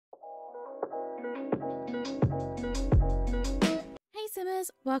Hey Simmers,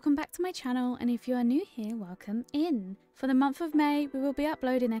 welcome back to my channel, and if you are new here, welcome in. For the month of May, we will be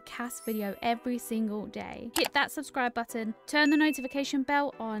uploading a CAS video every single day. Hit that subscribe button, turn the notification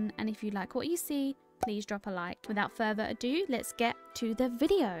bell on, and if you like what you see, please drop a like. Without further ado, let's get to the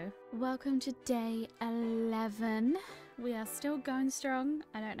video. Welcome to day 11. We are still going strong.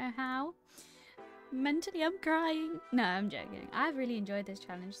 I don't know how. Mentally, I'm crying. No, I'm joking. I've really enjoyed this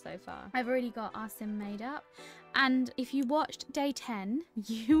challenge so far. I've already got our sim made up. And if you watched day 10,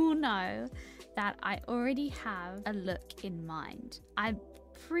 you will know that I already have a look in mind. I'm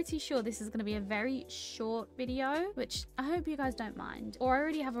pretty sure this is going to be a very short video, which I hope you guys don't mind. Or I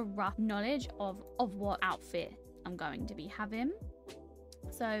already have a rough knowledge of what outfit I'm going to be having.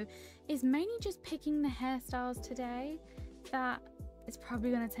 So it's mainly just picking the hairstyles today that it's probably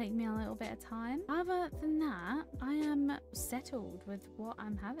going to take me a little bit of time. Other than that, I am settled with what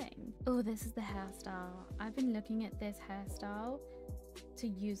I'm having. Oh, this is the hairstyle. I've been looking at this hairstyle to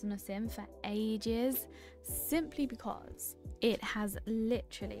use on a sim for ages, simply because it has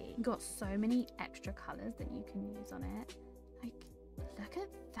literally got so many extra colors that you can use on it. Like, look at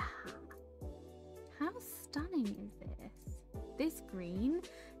that. How stunning is this? This green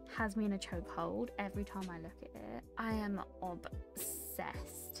has me in a chokehold every time I look at it. I am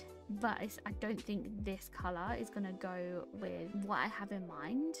obsessed, but I don't think this color is gonna go with what I have in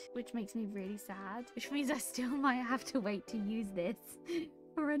mind, which makes me really sad, which means I still might have to wait to use this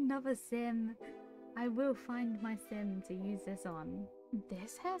for another sim. I will find my sim to use this on.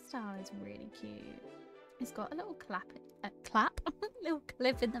 This hairstyle is really cute. It's got a little little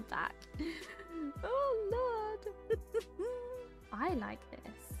clip in the back. Oh Lord. I like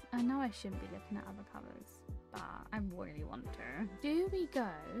this. I know I shouldn't be looking at other colours, but I really want to. Do we go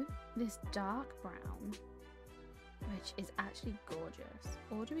this dark brown, which is actually gorgeous,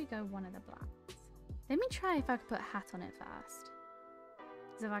 or do we go one of the blacks? Let me try if I could put a hat on it first.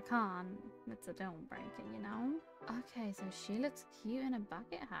 Because if I can't, it's a deal breaker, you know? Okay, so she looks cute in a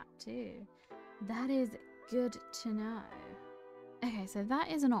bucket hat too. That is good to know. Okay, so that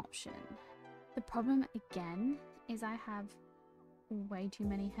is an option. The problem again is I have way too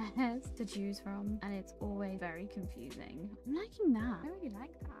many hairs to choose from, and it's always very confusing. I'm liking that. I really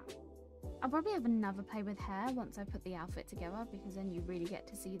like that. I'll probably have another play with hair once I put the outfit together, because then you really get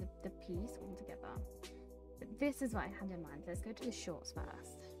to see the piece all together. But this is what I had in mind. Let's go to the shorts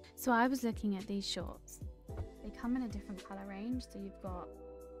first. So I was looking at these shorts. They come in a different color range. So you've got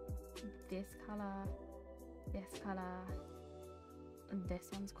this color, and this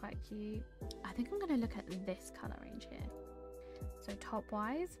one's quite cute. I think I'm going to look at this color range here. So top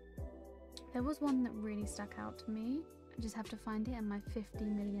wise, there was one that really stuck out to me. I just have to find it in my 50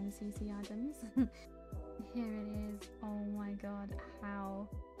 million CC items. Here it is. Oh my god, how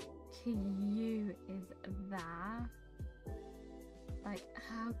cute is that? Like,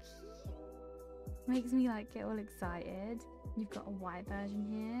 how cute. Makes me like get all excited. You've got a white version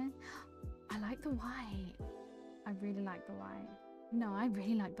here. I like the white. I really like the white. No, I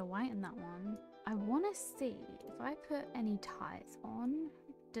really like the white in that one. I want to see if I put any ties on,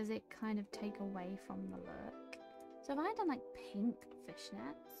 does it kind of take away from the look? So if I had done like pink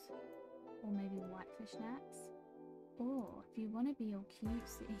fishnets, or maybe white fishnets, or if you want to be all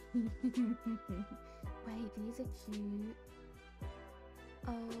cutesy. Wait, these are cute.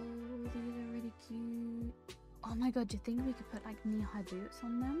 Oh, these are really cute. Oh my god, do you think we could put like knee-high boots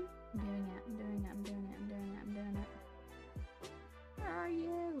on them? I'm doing it. Where are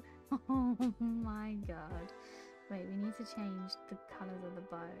you? Oh my god. Wait, we need to change the colours of the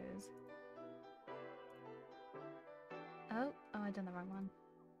bows. Oh, I done the wrong one.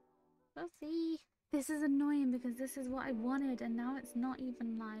 We'll see. This is annoying because this is what I wanted, and now it's not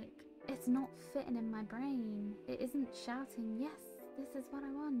even like, it's not fitting in my brain. It isn't shouting, yes, this is what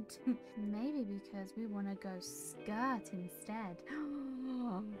I want. Maybe because we want to go skirt instead.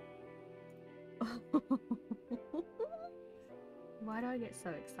 Why do I get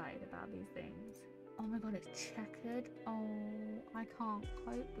so excited about these things? Oh my god, it's checkered. Oh, I can't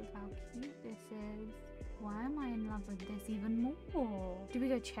cope with how cute this is. Why am I in love with this even more? Do we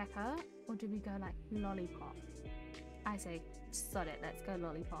go checker or do we go like lollipop? I say, sod it, let's go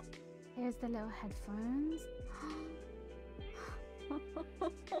lollipop. Here's the little headphones. Oh,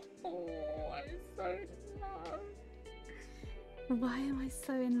 I'm so in love. Why am I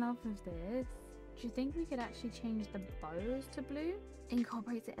so in love with this? Do you think we could actually change the bows to blue?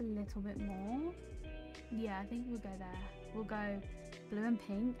 Incorporate it a little bit more? Yeah, I think we'll go there. We'll go blue and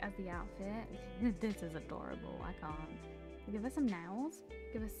pink as the outfit. This is adorable. I can't. We'll give us some nails.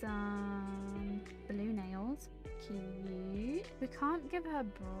 Give us some blue nails. Cute. We can't give her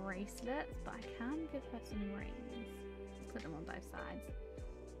bracelets, but I can give her some rings. Put them on both sides.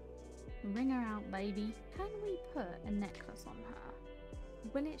 Ring her out, baby. Can we put a necklace on her?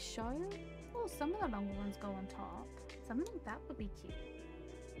 Will it show? Oh, some of the longer ones go on top. Something like that would be cute.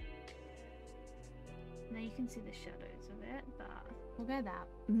 Now you can see the shadows of it, but we'll go that.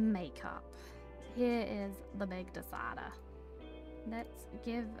 Makeup. Here is the big decider. Let's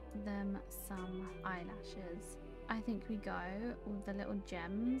give them some eyelashes. I think we go with the little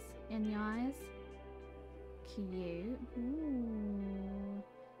gems in the eyes. Cute. Ooh.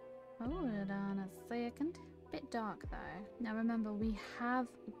 Hold on a second. Bit dark though. Now remember, we have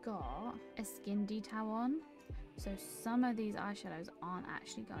got a skin detail on, so some of these eyeshadows aren't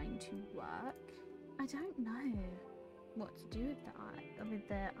actually going to work. I don't know what to do with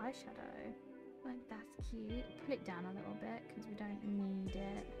the eyeshadow. Like, that's cute. Pull it down a little bit because we don't need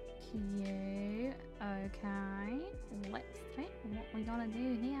it. Cute. Okay. Let's see what we're gonna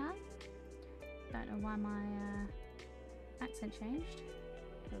do here. Don't know why my accent changed,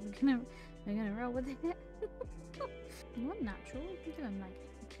 but we're gonna roll with it. What natural? We're doing like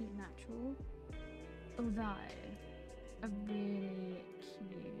a cute natural. Although a really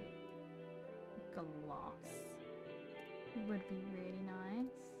cute gloss would be really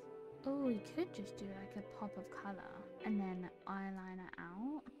nice. Oh, we could just do like a pop of colour and then eyeliner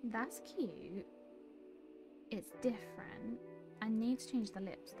out. That's cute. It's different. I need to change the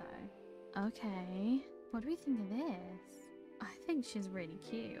lips though. Okay. What do we think of this? I think she's really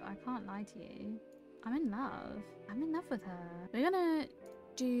cute. I can't lie to you. I'm in love. I'm in love with her. We're gonna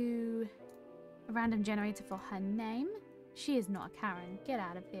do a random generator for her name. She is not a Karen. Get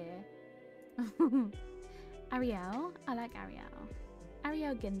out of here. Ariel. I like Ariel.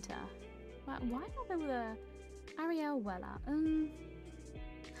 Ariel Ginter. Why not with a Ariel Weller?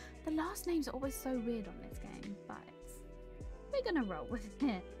 The last names are always so weird on this game, but we're gonna roll with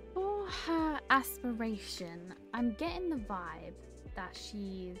it. For her aspiration, I'm getting the vibe that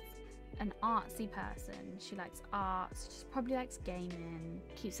she's an artsy person. She likes art, she probably likes gaming,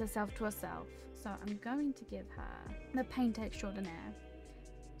 keeps herself to herself. So I'm going to give her the painter extraordinaire.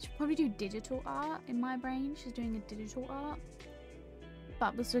 She'll probably do digital art in my brain. She's doing a digital art,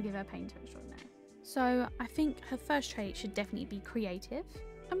 but we'll still give her painter extraordinaire. So I think her first trait should definitely be creative.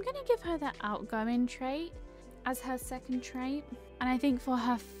 I'm gonna give her the outgoing trait as her second trait. And I think for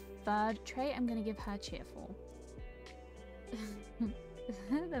her third trait, I'm gonna give her cheerful.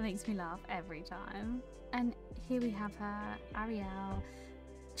 That makes me laugh every time. And here we have her, Ariel.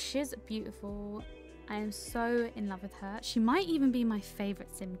 She's beautiful. I am so in love with her. She might even be my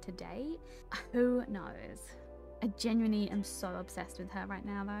favorite sim to date. Who knows? I genuinely am so obsessed with her right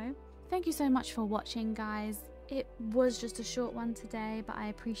now though. Thank you so much for watching, guys. It was just a short one today, but I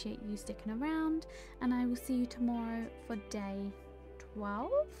appreciate you sticking around, and I will see you tomorrow for day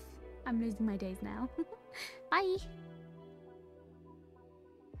 12. I'm losing my days now. Bye.